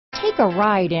Take a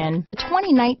ride in the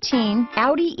 2019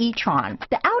 Audi e-tron.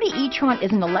 The Audi e-tron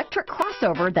is an electric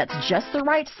crossover that's just the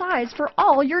right size for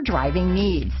all your driving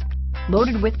needs.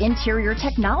 Loaded with interior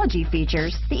technology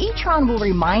features, the e-tron will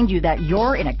remind you that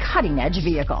you're in a cutting-edge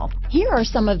vehicle. Here are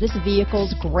some of this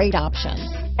vehicle's great options: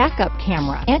 backup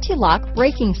camera, anti-lock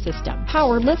braking system,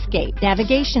 power liftgate,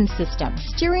 navigation system,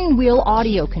 steering wheel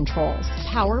audio controls,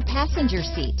 power passenger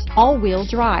seat, all-wheel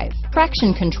drive,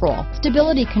 traction control,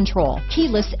 stability control,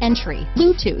 keyless entry,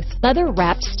 Bluetooth,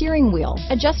 leather-wrapped steering wheel,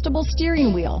 adjustable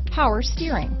steering wheel, power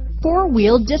steering,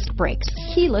 four-wheel disc brakes,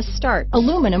 keyless start,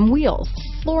 aluminum wheels,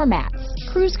 floor mats,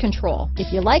 cruise control.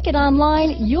 If you like it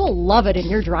online, you'll love it in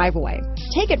your driveway.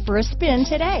 Take it for a spin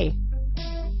today.